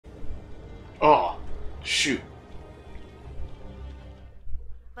Oh, shoot.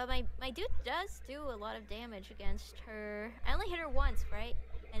 But my dude does do a lot of damage against her. I only hit her once, right?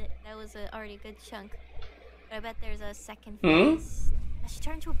 And that was already a good chunk. But I bet there's a second phase. Does she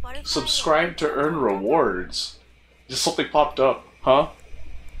turn into a butterfly? Subscribe to earn rewards. Just something popped up, huh?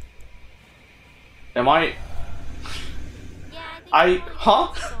 Am I? Yeah, huh?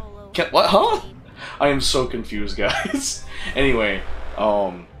 What, huh? I am so confused, guys. Anyway,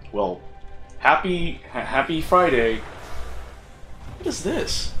 well, happy Friday. What is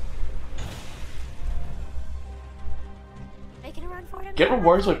this? Get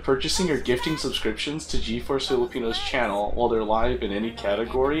rewards by purchasing or gifting subscriptions to GeForce Filipinos channel while they're live in any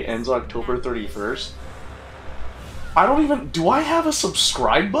category. Ends October 31st. I don't even... Do I have a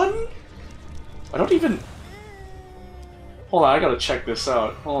subscribe button? I don't even... Hold on, I gotta check this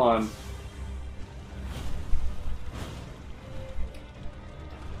out. Hold on.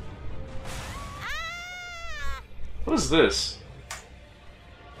 What is this?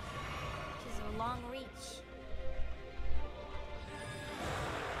 Which is a long reach.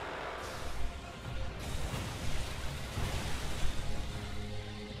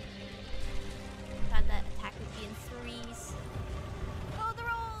 Thought that attack would be in 3s. Oh, they're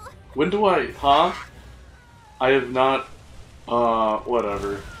all... When do I... Huh? I have not...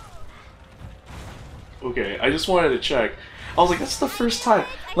 whatever. Okay, I just wanted to check. I was like, that's the first time.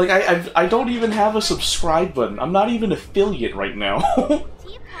 Like, I don't even have a subscribe button. I'm not even affiliate right now.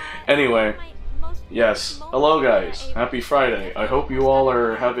 Anyway, yes. Hello, guys. Happy Friday. I hope you all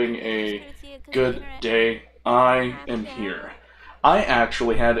are having a good day. I am here. I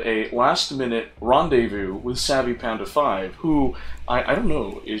actually had a last-minute rendezvous with Savy Panda 5, who, I don't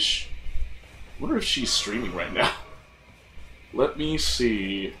know, I wonder if she's streaming right now. Let me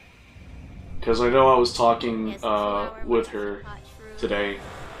see. Because I know I was talking with her today.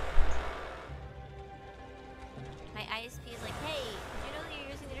 My ISP is like, hey, did you know that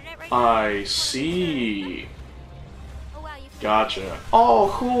you're using the internet right now? I see. Oh, wow, you Gotcha. Oh,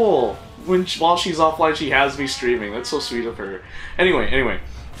 cool. While she's offline, she has me streaming. That's so sweet of her. Anyway.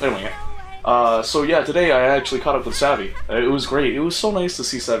 So yeah, today I actually caught up with Savy. It was great. It was so nice to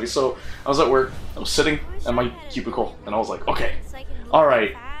see Savy. So I was at work. I was sitting at my cubicle, and I was like, okay, all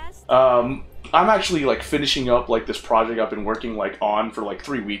right. I'm actually like finishing up like this project I've been working like on for like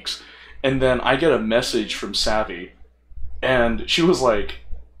 3 weeks, and then I get a message from Savy, and she was like,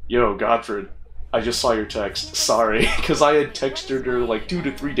 "Yo, Godfred, I just saw your text. Sorry," because I had texted her like 2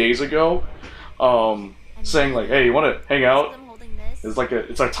 to 3 days ago, saying like, "Hey, you want to hang out?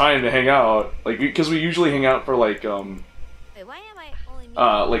 It's our time to hang out, like because we usually hang out for like we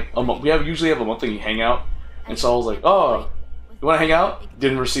usually have a monthly hangout." And so I was like, "Oh, you want to hang out?"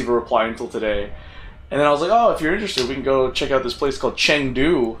 Didn't receive a reply until today. And then I was like, "Oh, if you're interested, we can go check out this place called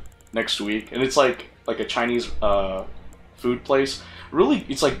Chengdu next week." And it's like a Chinese food place. Really,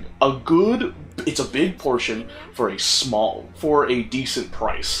 it's like it's a big portion for a decent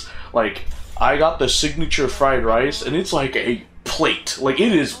price. Like, I got the signature fried rice, and it's like a plate. Like,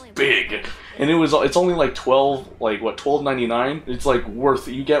 it is big. And it's only like $12.99. It's like worth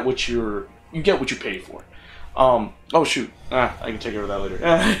it. You get what you pay for. Oh shoot, I can take care of that later.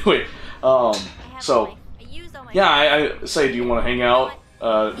 Wait, so, yeah, I say, do you want to hang out,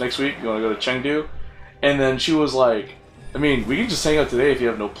 next week? You want to go to Chengdu? And then she was like, I mean, we can just hang out today if you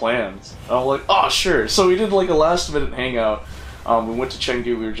have no plans. And I was like, oh, sure. So we did like a last minute hangout. We went to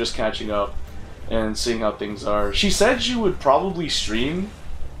Chengdu, we were just catching up and seeing how things are. She said she would probably stream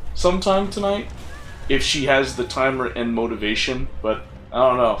sometime tonight if she has the time and motivation, but I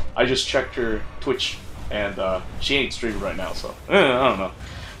don't know. I just checked her Twitch, and she ain't streaming right now, so I don't know.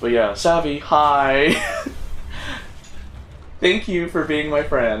 But yeah, Savy, hi. Thank you for being my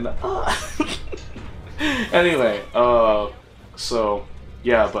friend. Anyway, so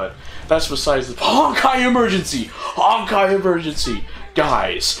yeah, but that's besides the Honkai emergency. Honkai emergency.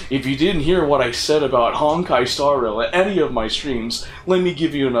 Guys, if you didn't hear what I said about Honkai Star Rail at any of my streams, let me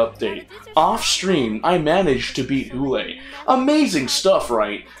give you an update. Off stream, I managed to beat Hule. Amazing stuff,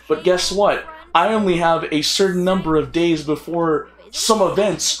 right? But guess what? I only have a certain number of days before some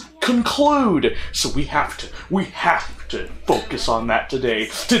events conclude. So we have to focus on that today.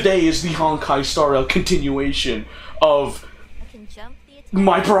 Today is the Honkai Star Rail continuation of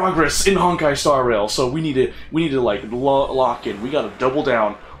my progress in Honkai Star Rail. So we need to like lock in. We gotta double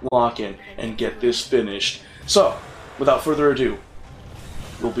down, lock in, and get this finished. So, without further ado,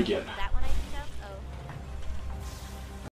 we'll begin.